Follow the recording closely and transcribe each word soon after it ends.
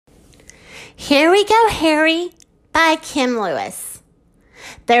Here We Go, Harry by Kim Lewis.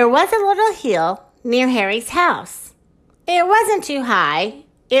 There was a little hill near Harry's house. It wasn't too high.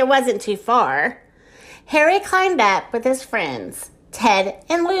 It wasn't too far. Harry climbed up with his friends, Ted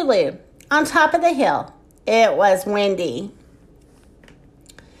and Lulu, on top of the hill. It was windy.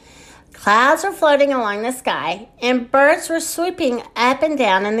 Clouds were floating along the sky, and birds were swooping up and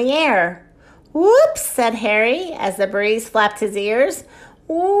down in the air. "Whoops," said Harry as the breeze flapped his ears.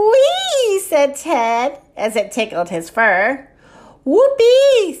 "Whee," said Ted as it tickled his fur.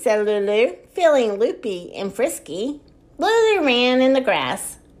 "Whoopee," said Lulu, feeling loopy and frisky. Lulu ran in the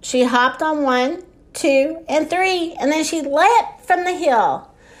grass. She hopped on 1, 2, and 3, and then she leapt from the hill.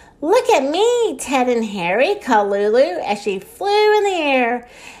 "Look at me," Ted and Harry called Lulu as she flew in the air,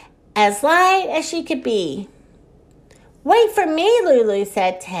 as light as she could be. "Wait for me," Lulu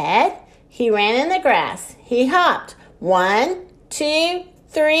said Ted. He ran in the grass. He hopped. 1, 2,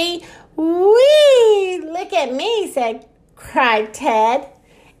 3. "Whee! Look at me," cried Ted.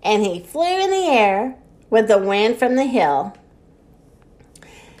 And he flew in the air with the wind from the hill.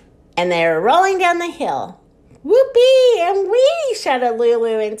 And they were rolling down the hill. "Whoopee and wee!" shouted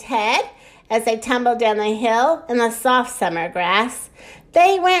Lulu and Ted as they tumbled down the hill in the soft summer grass.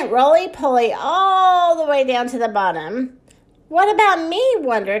 They went roly-poly all the way down to the bottom. "What about me?"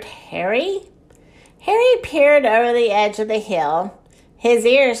 wondered Harry. Harry peered over the edge of the hill. His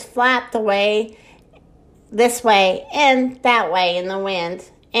ears flapped away this way and that way in the wind,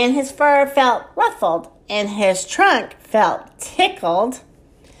 and his fur felt ruffled, and his trunk felt tickled.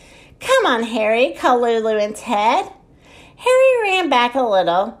 "Come on, Harry," called Lulu and Ted. Harry ran back a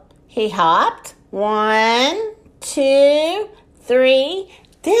little. He hopped. 1, 2, 3.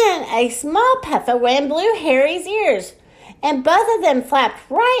 Then a small puff of wind blew Harry's ears, and both of them flapped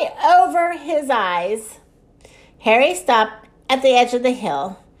right over his eyes. Harry stopped at the edge of the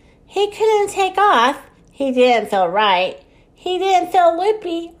hill. He couldn't take off. He didn't feel right. He didn't feel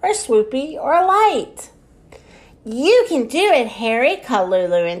loopy or swoopy or light. "You can do it, Harry," called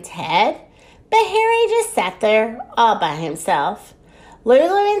Lulu and Ted. But Harry just sat there all by himself.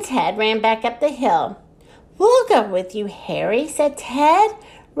 Lulu and Ted ran back up the hill. "We'll go with you, Harry," said Ted.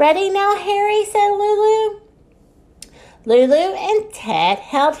 "Ready now, Harry," said Lulu. Lulu and Ted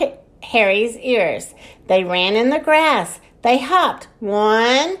held Harry's ears. They ran in the grass. They hopped.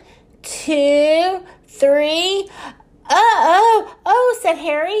 1, 2, 3. Oh, said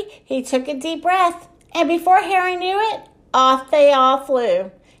Harry. He took a deep breath, and before Harry knew it, off they all flew.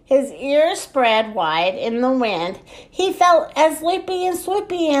 His ears spread wide in the wind. He felt as loopy and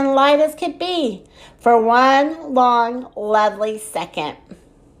swoopy and light as could be for one long, lovely second.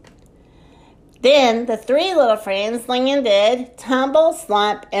 Then the 3 little friends landed, tumbled,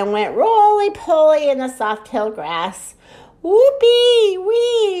 slumped, and went roly-poly in the soft hill grass. "Whoopee,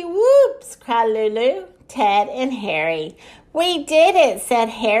 wee, whoops," cried Lulu, Ted, and Harry. "We did it," said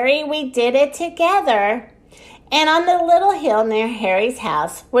Harry. "We did it together." And on the little hill near Harry's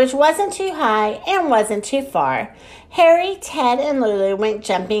house, which wasn't too high and wasn't too far, Harry, Ted, and Lulu went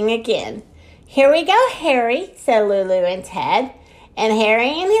jumping again. "Here we go, Harry," said Lulu and Ted. And Harry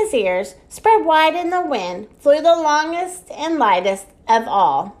and his ears, spread wide in the wind, flew the longest and lightest of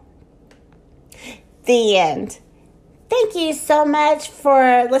all. The end. Thank you so much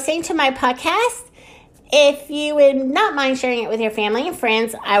for listening to my podcast. If you would not mind sharing it with your family and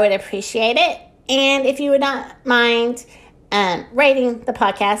friends, I would appreciate it. And if you would not mind rating the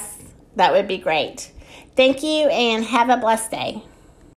podcast, that would be great. Thank you and have a blessed day.